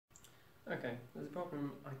Okay, there's a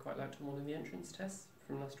problem I quite liked on one of the entrance tests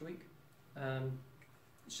from last week.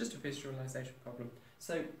 It's just a visualization problem.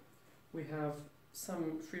 So we have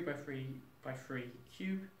some 3x3x3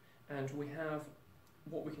 cube, and we have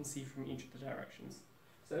what we can see from each of the directions.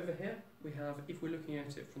 So over here we have, if we're looking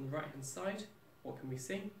at it from the right hand side, what can we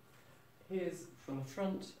see? Here's from the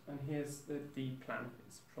front, and here's the plan,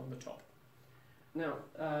 it's from the top. Now,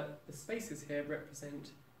 the spaces here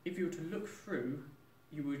represent, if you were to look through,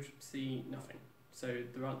 you would see nothing. So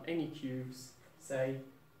there aren't any cubes, say,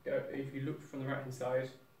 if you look from the right hand side,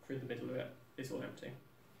 through the middle of it, it's all empty.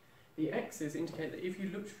 The X's indicate that if you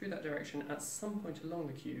looked through that direction at some point along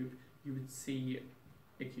the cube, you would see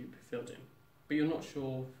a cube filled in. But you're not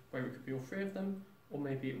sure whether it could be all three of them, or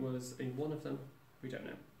maybe it was in one of them, we don't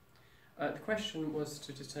know. The question was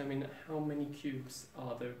to determine how many cubes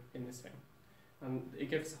are there in this thing. And it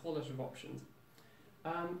gives a whole lot of options.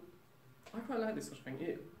 I quite like this sort of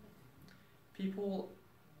thing. People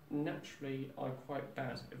naturally are quite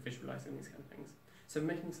bad at visualising these kind of things. So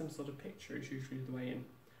making some sort of picture is usually the way in.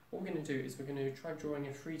 What we're going to do is we're going to try drawing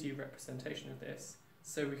a 3D representation of this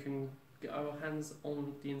so we can get our hands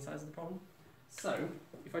on the insides of the problem. So,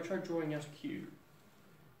 if I try drawing out a cube,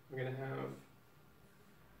 we're going to have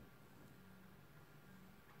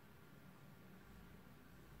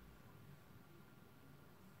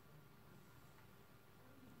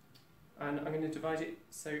and I'm going to divide it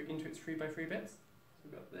so into its 3x3 bits. So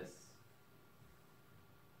we've got this.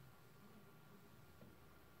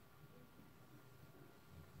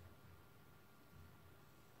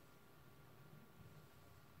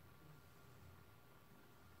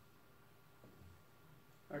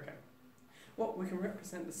 Okay. Well, we can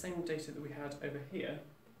represent the same data that we had over here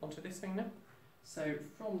onto this thing now. So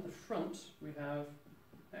from the front, we have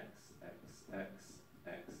x, x, x,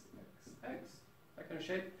 x, x, x, that kind of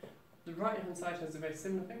shape. The right hand side has a very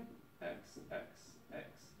similar thing, x, x, x,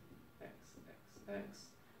 x, x, x,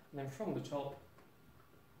 and then from the top,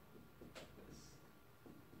 this.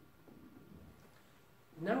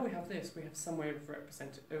 Now we have this, we have some way of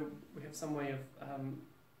we have some way of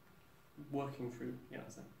working through the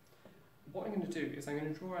answer. What I'm going to do is I'm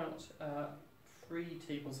going to draw out 3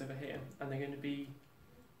 tables over here, and they're going to be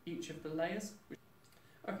each of the layers.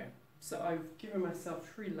 Okay, so I've given myself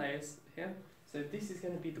 3 layers here. So this is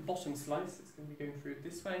going to be the bottom slice, it's going to be going through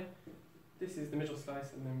this way. This is the middle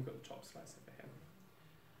slice, and then we've got the top slice over here.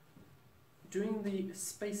 Doing the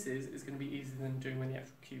spaces is going to be easier than doing when the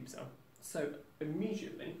actual cubes are. So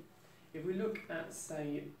immediately, if we look at,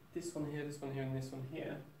 say, this one here, and this one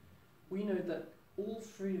here, we know that all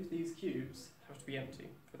 3 of these cubes have to be empty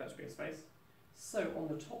for that to be a space. So on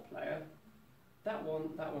the top layer, that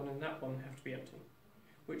one, and that one have to be empty,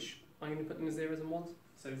 which I'm going to put them as zeros and ones.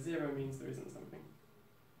 So 0 means there isn't something.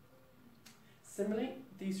 Similarly,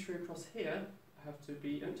 these 3 across here have to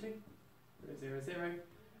be empty, 0, 0,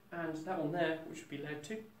 and that one there, which would be layer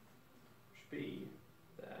 2, should be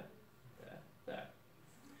there, there, there.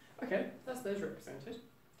 Okay, that's those represented.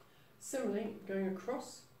 Similarly, going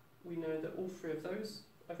across, we know that all 3 of those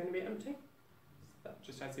are going to be empty. So that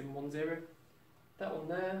just adds in 1, 0. That one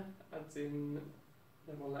there adds in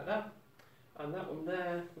another one like that, and that one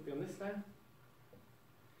there will be on this layer.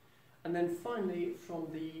 And then finally, from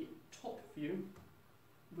the top view,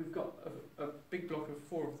 we've got a big block of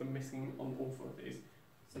 4 of them missing on all 4 of these.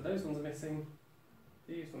 So those ones are missing,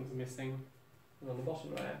 these ones are missing, and on the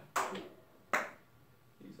bottom layer,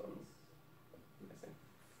 these ones are missing.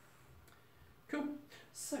 Cool.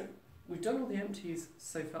 So, we've done all the empties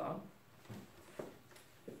so far.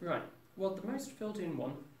 Right, well, the most filled in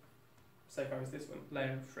one so far is this one,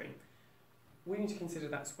 layer 3. We need to consider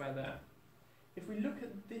that square there. If we look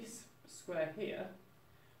at this square here,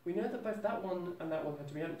 we know that both that one and that one had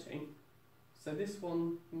to be empty, so this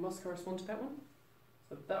one must correspond to that one,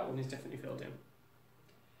 so that one is definitely filled in.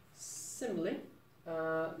 Similarly,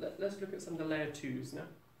 let's look at some of the layer 2s now.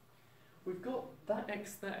 We've got that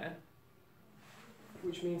x there,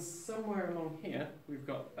 which means somewhere along here we've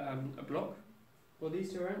got a block. Well,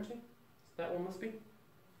 these 2 are empty, so that one must be.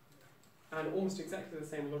 And almost exactly the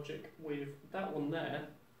same logic with that one there,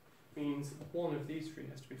 means one of these 3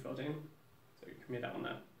 has to be filled in, so it can be that one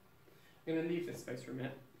there. I'm going to leave this space for a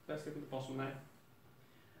minute. Let's look at the bottom layer.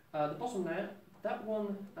 The bottom layer, that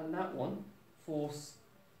one and that one force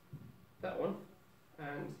that one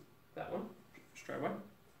and that one straight away.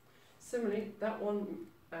 Similarly, that one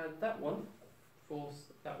and that one force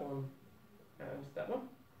that one and that one.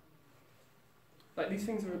 Like, these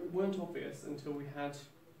things weren't obvious until we had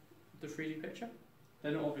the 3D picture.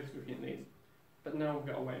 They're not obvious looking at these, but now we've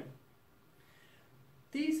got a way.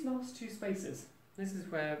 These last 2 spaces, this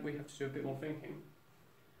is where we have to do a bit more thinking.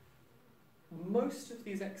 most of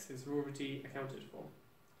these x's are already accounted for.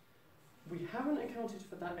 We haven't accounted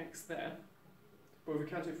for that x there, but we've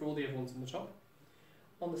accounted for all the other ones on the top.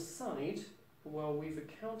 On the side, well, we've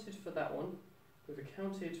accounted for that one, we've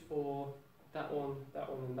accounted for that one, that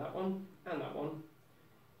one, and that one, and that one,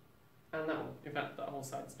 and that one. In fact, that whole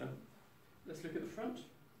side's done. Let's look at the front.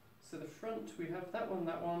 So the front, we have that one,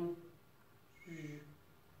 we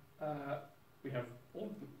have all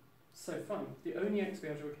of them. So fine, the only x we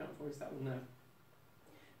have to account for is that one there.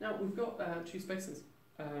 Now we've got 2 spaces.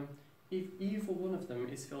 If either one of them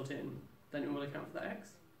is filled in, then it will account for that x.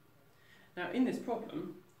 Now in this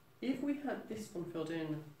problem, if we had this one filled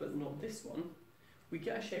in but not this one, we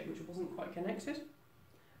get a shape which wasn't quite connected.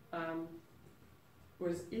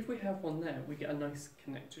 Whereas if we have one there, we get a nice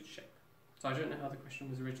connected shape. So I don't know how the question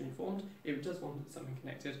was originally formed. If it does want something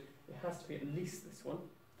connected, it has to be at least this one,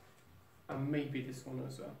 and maybe this one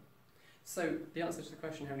as well. So the answer to the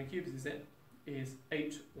question, how many cubes is it, is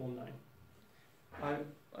 8 or 9.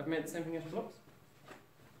 I've made the same thing out of blocks.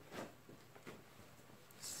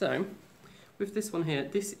 So, with this one here,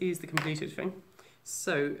 this is the completed thing.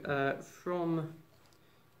 So, from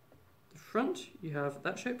the front, you have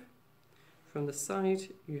that shape. From the side,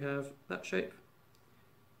 you have that shape.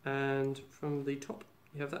 And from the top,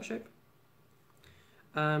 you have that shape.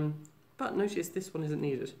 But notice this one isn't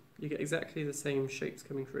needed. You get exactly the same shapes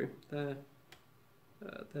coming through. There,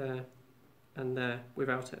 there, and there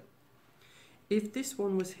without it. If this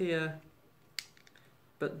one was here,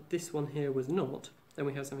 but this one here was not, then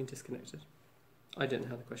we have something disconnected. I don't know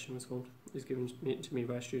how the question was formed. It was given to me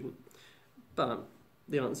by a student. But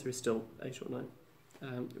the answer is still 8 or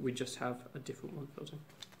 9. We just have a different one filled in.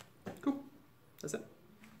 Cool. That's it.